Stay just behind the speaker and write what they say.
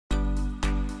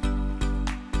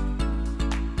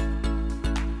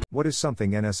What is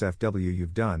something NSFW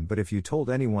you've done but if you told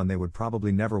anyone they would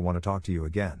probably never want to talk to you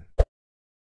again?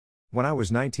 When I was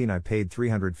 19 I paid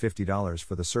 $350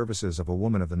 for the services of a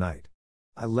woman of the night.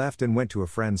 I left and went to a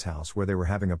friend's house where they were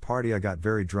having a party. I got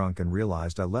very drunk and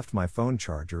realized I left my phone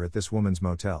charger at this woman's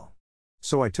motel.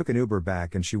 So I took an Uber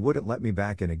back and she wouldn't let me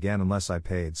back in again unless I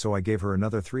paid, so I gave her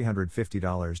another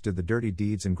 $350, did the dirty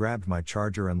deeds and grabbed my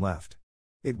charger and left.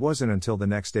 It wasn't until the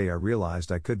next day I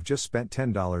realized I could have just spent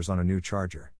 $10 on a new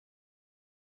charger.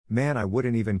 Man, I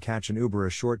wouldn't even catch an Uber a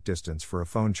short distance for a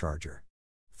phone charger.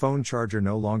 Phone charger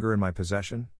no longer in my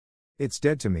possession? It's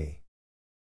dead to me.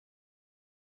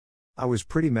 I was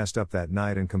pretty messed up that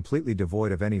night and completely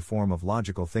devoid of any form of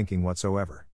logical thinking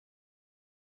whatsoever.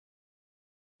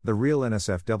 The real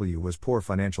NSFW was poor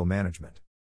financial management.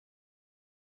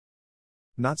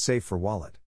 Not safe for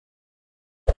wallet.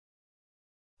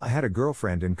 I had a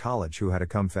girlfriend in college who had a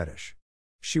cum fetish.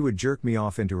 She would jerk me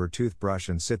off into her toothbrush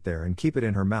and sit there and keep it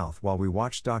in her mouth while we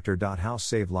watched Dr. House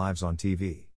Save Lives on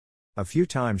TV. A few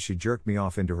times she jerked me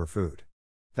off into her food.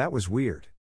 That was weird.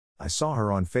 I saw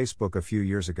her on Facebook a few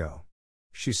years ago.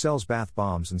 She sells bath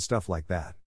bombs and stuff like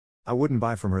that. I wouldn't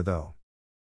buy from her though.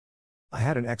 I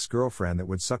had an ex-girlfriend that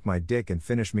would suck my dick and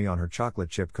finish me on her chocolate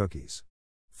chip cookies.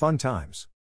 Fun times.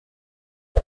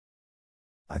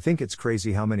 I think it's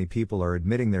crazy how many people are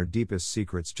admitting their deepest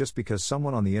secrets just because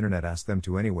someone on the internet asked them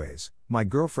to anyways. My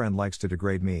girlfriend likes to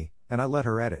degrade me, and I let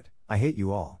her edit. I hate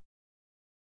you all.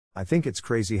 I think it's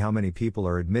crazy how many people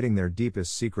are admitting their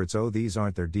deepest secrets. Oh, these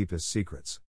aren't their deepest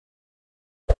secrets.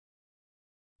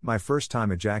 My first time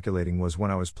ejaculating was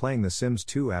when I was playing The Sims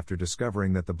 2 after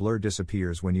discovering that the blur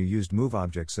disappears when you used move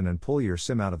objects and pull your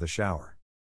sim out of the shower.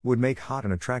 Would make hot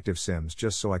and attractive sims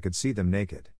just so I could see them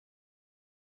naked.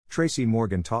 Tracy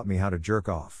Morgan taught me how to jerk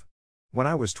off. When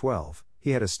I was 12, he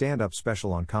had a stand-up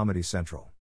special on Comedy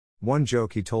Central. One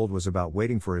joke he told was about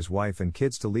waiting for his wife and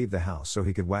kids to leave the house so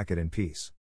he could whack it in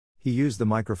peace. He used the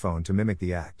microphone to mimic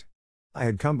the act. I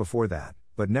had come before that,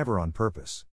 but never on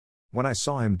purpose. When I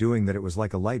saw him doing that, it was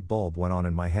like a light bulb went on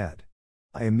in my head.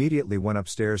 I immediately went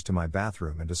upstairs to my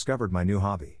bathroom and discovered my new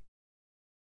hobby.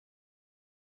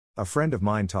 A friend of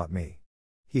mine taught me.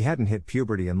 He hadn't hit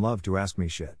puberty and loved to ask me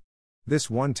shit.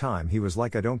 This one time he was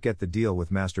like, I don't get the deal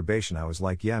with masturbation. I was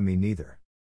like, yeah, me neither.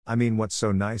 I mean, what's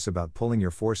so nice about pulling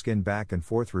your foreskin back and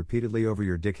forth repeatedly over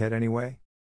your dickhead anyway?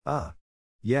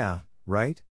 Yeah,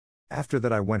 right? After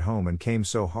that I went home and came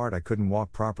so hard I couldn't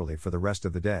walk properly for the rest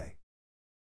of the day.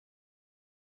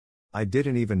 I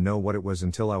didn't even know what it was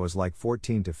until I was like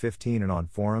 14 to 15 and on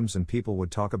forums and people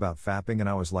would talk about fapping and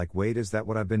I was like, wait, is that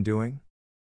what I've been doing?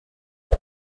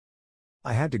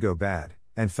 I had to go bad,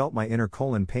 and felt my inner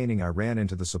colon paining. I ran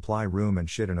into the supply room and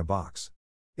shit in a box.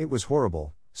 It was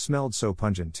horrible, smelled so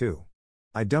pungent too.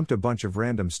 I dumped a bunch of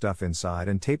random stuff inside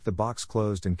and taped the box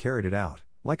closed and carried it out,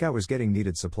 like I was getting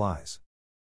needed supplies.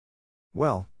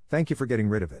 Well, thank you for getting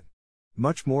rid of it.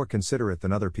 Much more considerate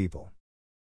than other people.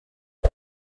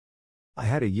 I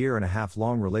had a 1.5 year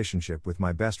long relationship with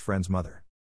my best friend's mother.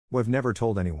 We've never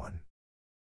told anyone.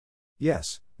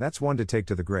 Yes, that's one to take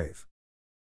to the grave.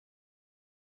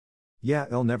 Yeah,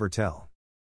 I'll never tell.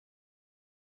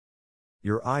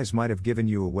 Your eyes might have given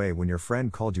you away when your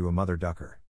friend called you a mother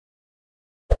ducker.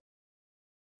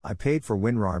 I paid for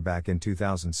WinRAR back in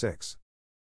 2006.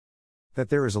 That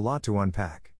there is a lot to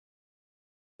unpack.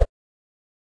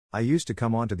 I used to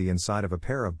come onto the inside of a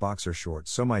pair of boxer shorts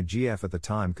so my GF at the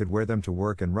time could wear them to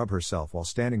work and rub herself while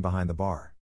standing behind the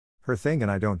bar. Her thing,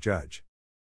 and I don't judge.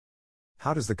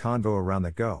 How does the convo around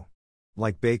that go?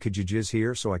 Like, bae, could you jizz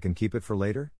here so I can keep it for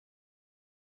later?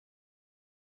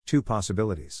 Two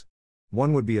possibilities.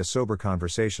 One would be a sober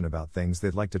conversation about things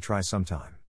they'd like to try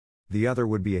sometime. The other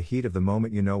would be a heat of the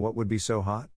moment. You know what would be so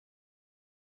hot?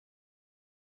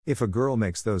 If a girl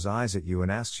makes those eyes at you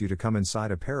and asks you to come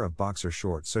inside a pair of boxer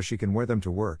shorts so she can wear them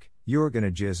to work, you're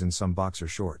gonna jizz in some boxer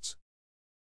shorts.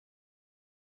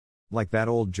 Like that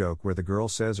old joke where the girl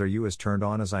says, "Are you as turned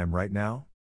on as I am right now?"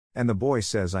 And the boy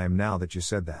says, "I am now that you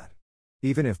said that."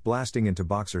 Even if blasting into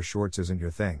boxer shorts isn't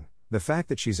your thing, the fact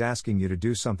that she's asking you to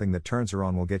do something that turns her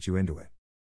on will get you into it.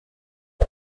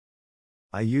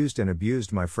 I used and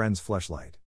abused my friend's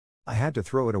fleshlight. I had to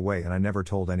throw it away and I never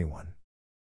told anyone.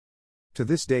 To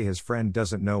this day his friend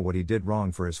doesn't know what he did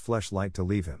wrong for his fleshlight to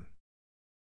leave him.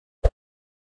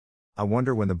 I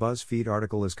wonder when the BuzzFeed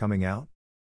article is coming out?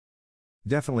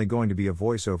 Definitely going to be a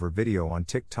voiceover video on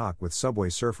TikTok with Subway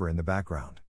Surfer in the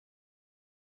background.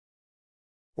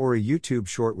 Or a YouTube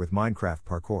short with Minecraft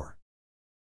parkour.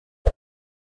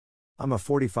 I'm a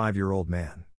 45-year-old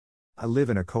man. I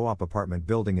live in a co-op apartment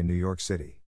building in New York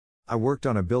City. I worked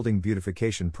on a building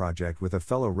beautification project with a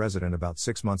fellow resident about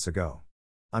 6 months ago.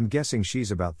 I'm guessing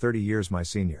she's about 30 years my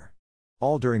senior.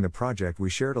 All during the project we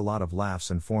shared a lot of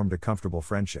laughs and formed a comfortable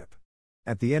friendship.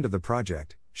 At the end of the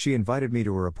project, she invited me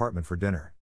to her apartment for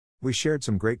dinner. We shared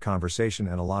some great conversation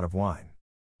and a lot of wine.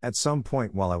 At some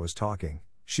point while I was talking,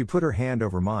 she put her hand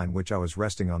over mine which I was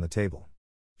resting on the table.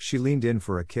 She leaned in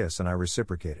for a kiss and I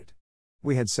reciprocated.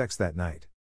 We had sex that night.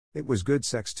 It was good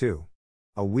sex too.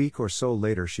 A week or so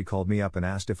later she called me up and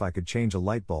asked if I could change a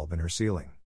light bulb in her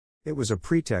ceiling. It was a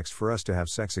pretext for us to have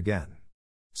sex again.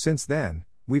 Since then,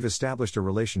 we've established a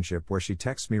relationship where she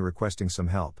texts me requesting some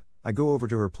help, I go over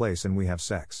to her place and we have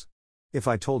sex. If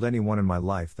I told anyone in my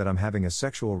life that I'm having a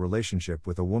sexual relationship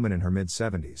with a woman in her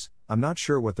mid-70s, I'm not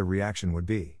sure what the reaction would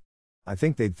be. I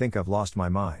think they'd think I've lost my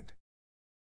mind.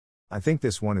 I think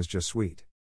this one is just sweet.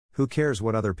 Who cares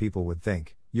what other people would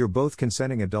think? You're both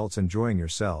consenting adults enjoying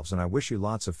yourselves and I wish you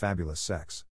lots of fabulous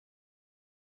sex.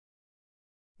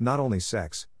 Not only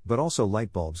sex, but also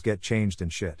light bulbs get changed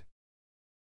and shit.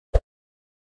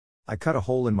 I cut a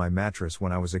hole in my mattress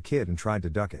when I was a kid and tried to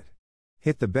duck it.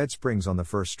 Hit the bed springs on the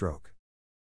first stroke.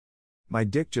 My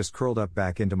dick just curled up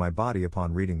back into my body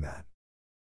upon reading that.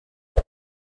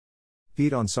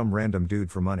 Peed on some random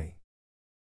dude for money.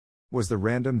 Was the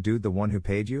random dude the one who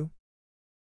paid you?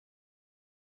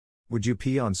 Would you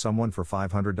pee on someone for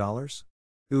 $500?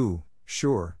 Ooh,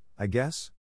 sure, I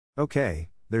guess. Okay,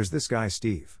 there's this guy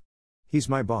Steve. He's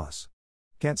my boss.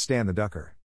 Can't stand the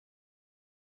ducker.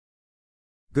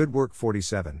 Good work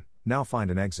 47, now find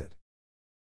an exit.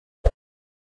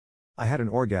 I had an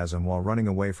orgasm while running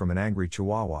away from an angry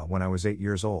chihuahua when I was 8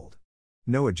 years old.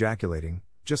 No ejaculating,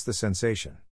 just the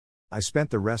sensation. I spent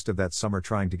the rest of that summer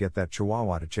trying to get that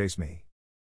chihuahua to chase me.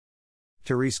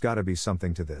 Therese gotta be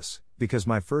something to this, because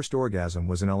my first orgasm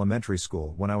was in elementary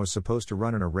school when I was supposed to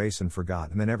run in a race and forgot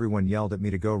and then everyone yelled at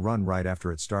me to go run right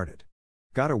after it started.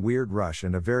 Got a weird rush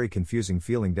and a very confusing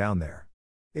feeling down there.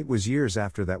 It was years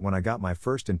after that when I got my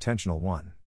first intentional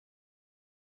one.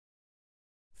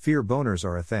 Fear boners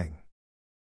are a thing.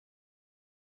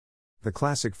 The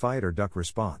classic fight or duck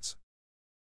response.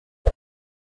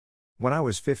 When I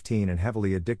was 15 and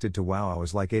heavily addicted to WoW, I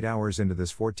was like 8 hours into this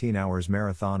 14 hours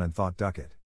marathon and thought duck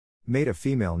it. Made a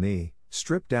female knee,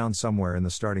 stripped down somewhere in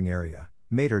the starting area,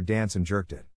 made her dance and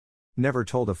jerked it. Never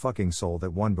told a fucking soul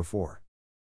that won before.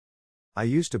 I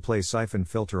used to play Siphon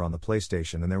Filter on the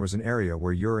PlayStation and there was an area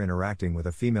where you're interacting with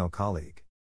a female colleague.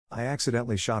 I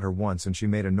accidentally shot her once and she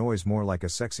made a noise more like a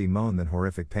sexy moan than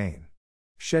horrific pain.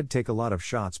 Shed take a lot of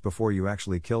shots before you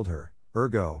actually killed her,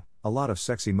 ergo, a lot of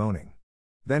sexy moaning.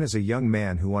 Then as a young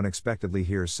man who unexpectedly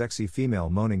hears sexy female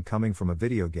moaning coming from a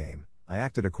video game, I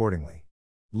acted accordingly.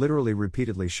 Literally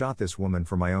repeatedly shot this woman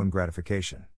for my own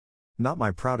gratification. Not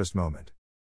my proudest moment.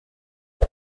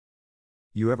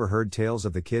 You ever heard tales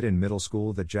of the kid in middle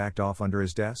school that jacked off under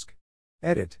his desk?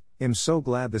 Edit, I'm so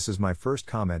glad this is my first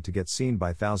comment to get seen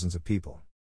by thousands of people.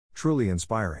 Truly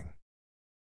inspiring.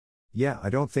 Yeah, I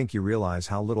don't think you realize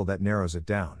how little that narrows it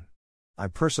down. I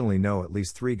personally know at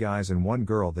least 3 guys and 1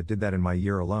 girl that did that in my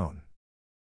year alone.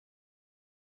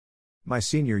 My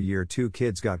senior year 2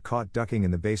 kids got caught ducking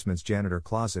in the basement's janitor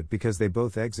closet because they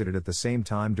both exited at the same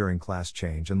time during class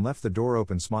change and left the door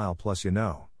open. Smile plus you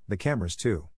know, the cameras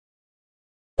too.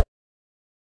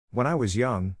 When I was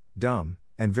young, dumb,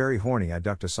 and very horny I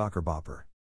ducked a soccer bopper.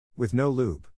 With no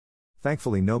lube.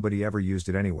 Thankfully nobody ever used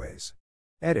it anyways.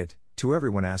 Edit, to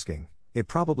everyone asking, it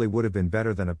probably would have been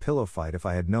better than a pillow fight if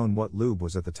I had known what lube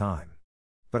was at the time.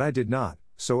 But I did not,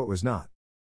 so it was not.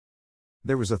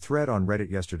 There was a thread on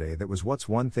Reddit yesterday that was what's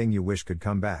one thing you wish could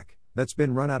come back, that's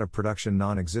been run out of production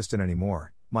non-existent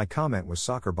anymore. My comment was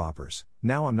soccer boppers,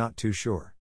 now I'm not too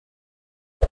sure.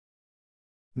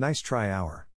 Nice try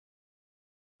hour.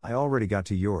 I already got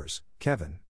to yours,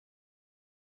 Kevin.